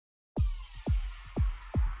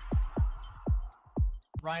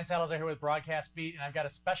Ryan Salazar here with Broadcast Beat, and I've got a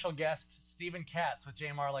special guest, Stephen Katz with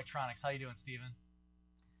JMR Electronics. How you doing, Stephen?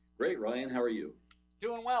 Great, Ryan. How are you?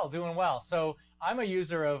 Doing well, doing well. So I'm a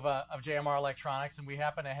user of JMR Electronics, and we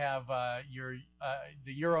happen to have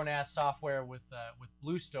the EuroNAS software with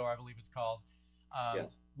Blue Store, I believe it's called.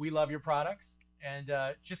 Yes. We love your products, and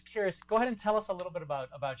just curious, go ahead and tell us a little bit about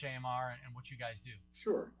JMR and what you guys do.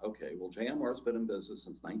 Sure. Okay. Well, JMR's been in business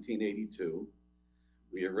since 1982.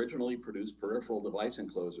 We originally produced peripheral device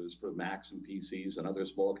enclosures for Macs and PCs and other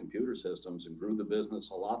small computer systems and grew the business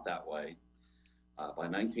a lot that way. By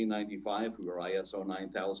 1995, we were ISO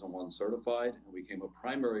 9001 certified and became a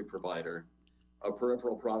primary provider of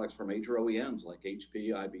peripheral products for major OEMs like HP,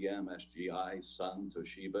 IBM, SGI, Sun,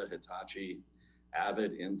 Toshiba, Hitachi,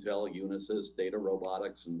 Avid, Intel, Unisys, Data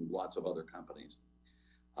Robotics, and lots of other companies.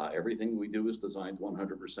 Everything we do is designed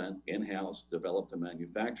 100% in-house, developed and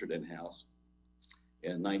manufactured in-house.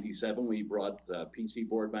 In '97, we brought PC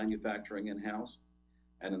board manufacturing in-house.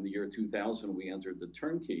 And in the year 2000, we entered the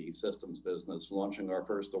turnkey systems business, launching our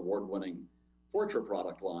first award-winning Fortra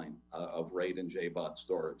product line of RAID and JBOD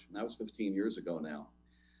storage. And that was 15 years ago now.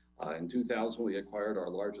 In 2000, we acquired our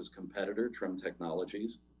largest competitor, Trim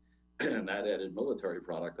Technologies, and that added military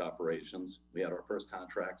product operations. We had our first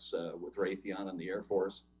contracts with Raytheon and the Air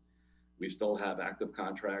Force. We still have active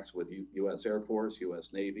contracts with U.S. Air Force, U.S.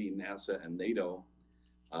 Navy, NASA, and NATO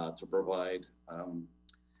to provide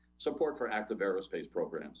support for active aerospace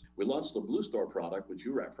programs. We launched the Blue Store product, which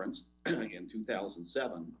you referenced, in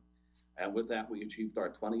 2007. And with that, we achieved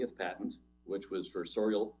our 20th patent, which was for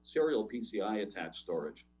serial PCIe attached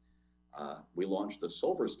storage. We launched the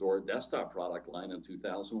Silver Store desktop product line in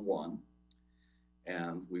 2001.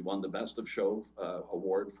 And we won the Best of Show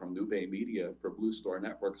award from New Bay Media for Blue Store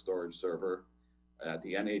Network Storage Server at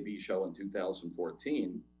the NAB show in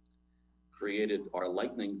 2014. Created our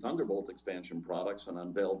Lightning Thunderbolt expansion products and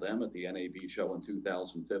unveiled them at the NAB show in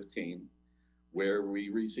 2015, where we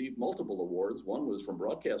received multiple awards. One was from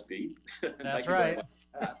Broadcast Beat. That's right.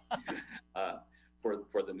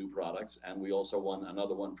 For the new products. And we also won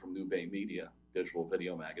another one from New Bay Media, Digital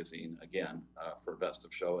Video Magazine, again, for Best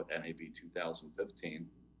of Show at NAB 2015.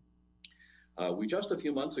 We just a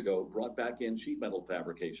few months ago brought back in sheet metal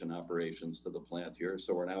fabrication operations to the plant here,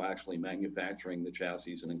 so we're now actually manufacturing the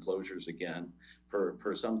chassis and enclosures again.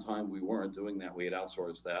 For some time we weren't doing that. We had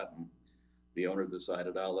outsourced that, and the owner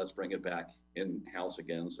decided, oh, let's bring it back in-house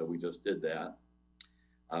again, so we just did that.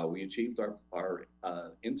 We achieved our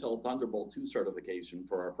Intel Thunderbolt-2 certification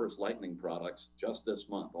for our first Lightning products just this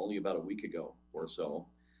month, only about a week ago or so.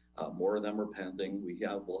 More of them are pending.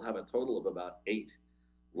 We'll have a total of about 8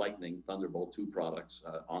 Lightning Thunderbolt-2 products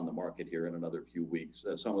on the market here in another few weeks.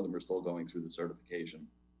 Some of them are still going through the certification.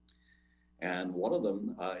 And one of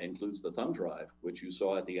them includes the thumb drive, which you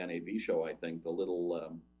saw at the NAB show, I think, the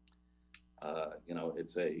little,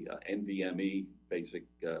 it's a NVMe basic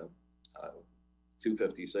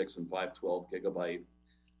 256 and 512 gigabyte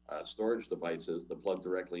storage devices that plug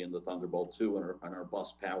directly into Thunderbolt-2 and are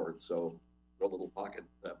bus powered. So they're little pocket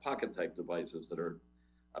type devices that are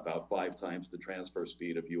about 5 times the transfer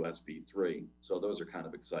speed of USB 3. So those are kind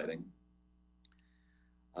of exciting.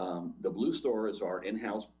 The Blue Store is our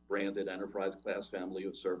in-house branded enterprise class family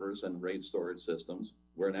of servers and RAID storage systems.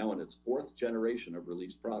 We're now in its 4th generation of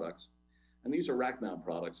released products. And these are rack mount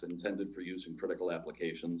products intended for use in critical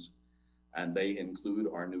applications. And they include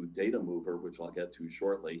our new data mover, which I'll get to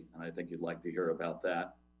shortly. And I think you'd like to hear about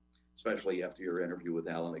that, especially after your interview with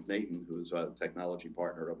Alan McNayton, who's a technology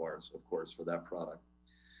partner of ours, of course, for that product.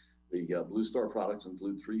 The Blue Store products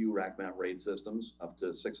include 3U rack mount RAID systems up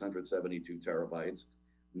to 672 terabytes,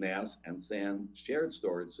 NAS and SAN shared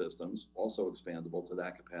storage systems, also expandable to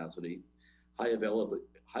that capacity, high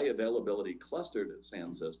availability clustered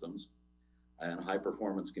SAN systems, and high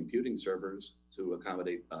performance computing servers to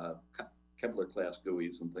accommodate Kepler class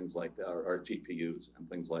GUIs and things like that, or GPUs and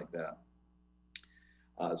things like that.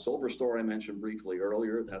 Silver Store I mentioned briefly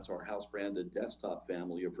earlier. That's our house branded desktop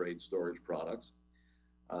family of RAID storage products.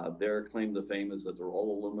 Their claim to fame is that they're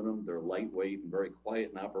all aluminum, they're lightweight and very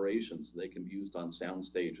quiet in operation, so they can be used on sound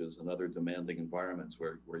stages and other demanding environments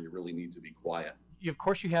where you really need to be quiet. Of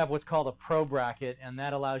course, you have what's called a Pro bracket, and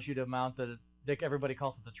that allows you to mount everybody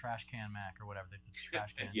calls it the trash can Mac or whatever, the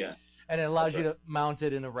trash can. Yeah. And it allows you to mount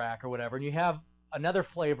it in a rack or whatever. And you have another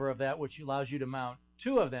flavor of that, which allows you to mount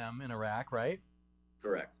 2 of them in a rack, right?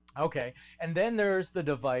 Correct. Okay. And then there's the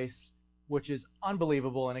device, which is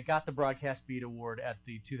unbelievable, and it got the Broadcast Beat Award at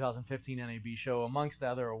the 2015 NAB show, amongst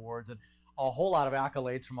other awards, and a whole lot of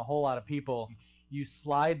accolades from a whole lot of people. You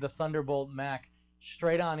slide the Thunderbolt Mac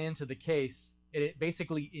straight on into the case. It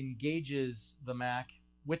basically engages the Mac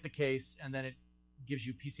with the case, and then it gives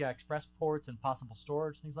you PCI Express ports and possible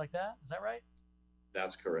storage, things like that. Is that right?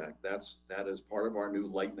 That's correct. That is part of our new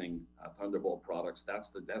Lightning Thunderbolt products. That's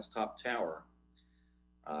the desktop tower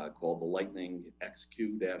called the Lightning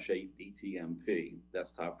XQ-DTMP,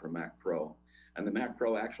 desktop for Mac Pro. And the Mac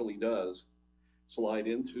Pro actually does slide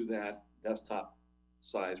into that desktop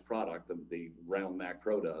size product, the round Mac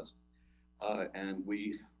Pro does. And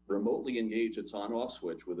we remotely engage its on-off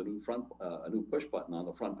switch with a new push button on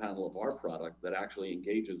the front panel of our product that actually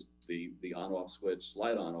engages the on-off switch,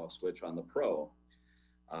 slide on-off switch on the Pro.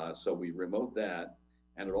 So we remote that,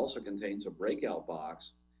 and it also contains a breakout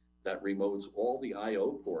box that remotes all the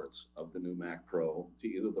I/O ports of the new Mac Pro to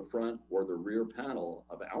either the front or the rear panel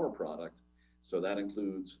of our product. So that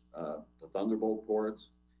includes the Thunderbolt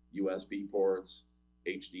ports, USB ports,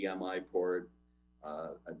 HDMI port.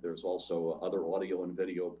 There's also other audio and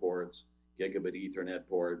video ports, gigabit Ethernet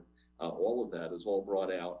port. All of that is all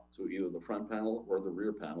brought out to either the front panel or the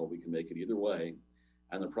rear panel. We can make it either way.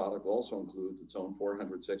 And the product also includes its own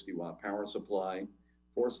 460 watt power supply,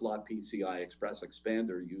 4-slot PCI Express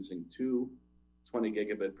expander using two 20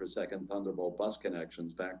 gigabit per second Thunderbolt bus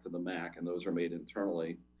connections back to the Mac, and those are made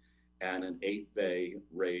internally, and an 8-bay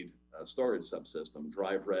RAID storage subsystem,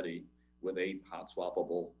 drive ready, with 8 hot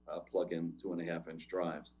swappable plug-in 2.5-inch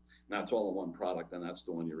drives. And that's all in one product, and that's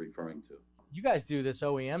the one you're referring to. You guys do this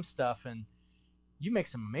OEM stuff, and you make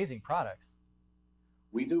some amazing products.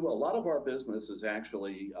 We do. A lot of our business is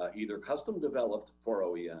actually either custom developed for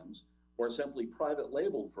OEMs or simply private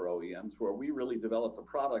labeled for OEMs, where we really developed the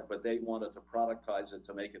product, but they wanted to productize it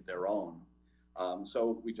to make it their own.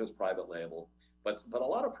 So we just private label. But a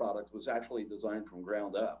lot of product was actually designed from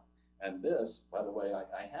ground up. And this, by the way,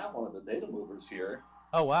 I have one of the data movers here.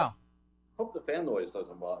 Oh, wow. Hope the fan noise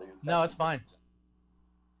doesn't bother you. No, it's fine.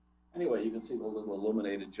 Anyway, you can see the little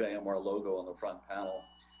illuminated JMR logo on the front panel.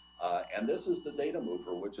 And this is the data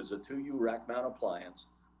mover, which is a 2U rack mount appliance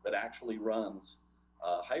that actually runs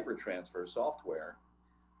hybrid transfer software.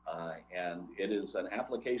 And it is an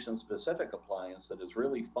application-specific appliance that is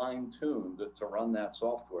really fine-tuned to run that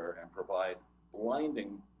software and provide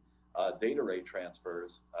blinding data rate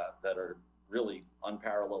transfers that are really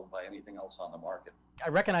unparalleled by anything else on the market. I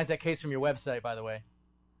recognize that case from your website, by the way.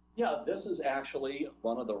 Yeah, this is actually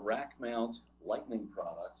one of the rack mount Lightning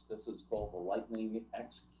products. This is called the Lightning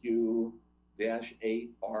XQ-8RM,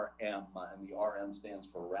 and the RM stands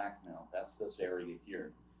for rack mount. That's this area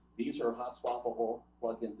here. These are hot swappable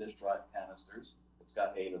plug-in disk drive canisters. It's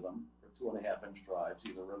got 8 of them for 2.5-inch drives,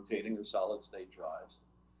 either rotating or solid state drives.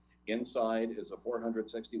 Inside is a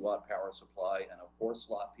 460 watt power supply and a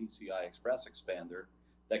 4-slot PCI Express expander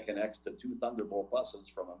that connects to 2 Thunderbolt buses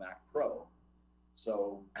from a Mac Pro.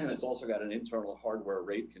 So, and it's also got an internal hardware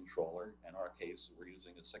RAID controller. In our case, we're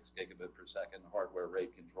using a 6 gigabit per second hardware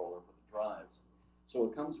RAID controller for the drives. So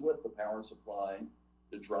it comes with the power supply,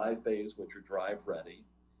 the drive bays, which are drive ready,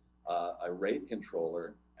 a RAID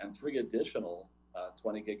controller, and 3 additional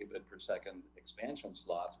 20 gigabit per second expansion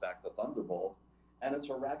slots back to Thunderbolt. And it's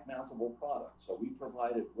a rack mountable product. So we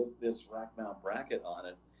provide it with this rack mount bracket on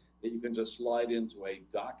it that you can just slide into a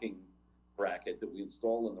docking bracket that we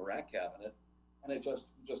install in the rack cabinet. And it just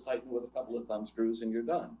tighten with a couple of thumb screws and you're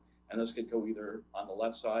done. And this could go either on the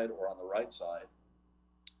left side or on the right side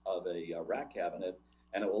of a rack cabinet.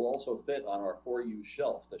 And it will also fit on our 4U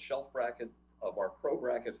shelf, the shelf bracket of our Pro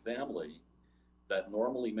bracket family that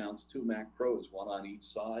normally mounts 2 Mac Pros, one on each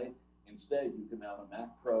side. Instead, you can mount a Mac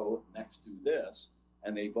Pro next to this,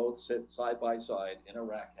 and they both sit side by side in a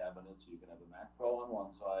rack cabinet. So you can have a Mac Pro on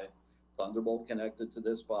one side, Thunderbolt connected to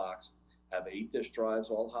this box, have 8 disk drives,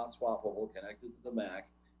 all hot swappable, connected to the Mac,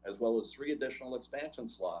 as well as 3 additional expansion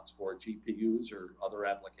slots for GPUs or other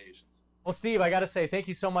applications. Well, Steve, I got to say, thank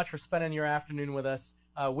you so much for spending your afternoon with us.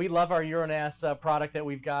 We love our Uranus product that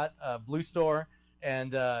we've got, Blue Store,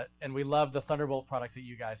 and we love the Thunderbolt products that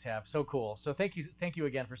you guys have. So cool. So thank you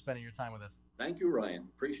again for spending your time with us. Thank you, Ryan.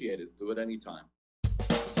 Appreciate it. Do it anytime.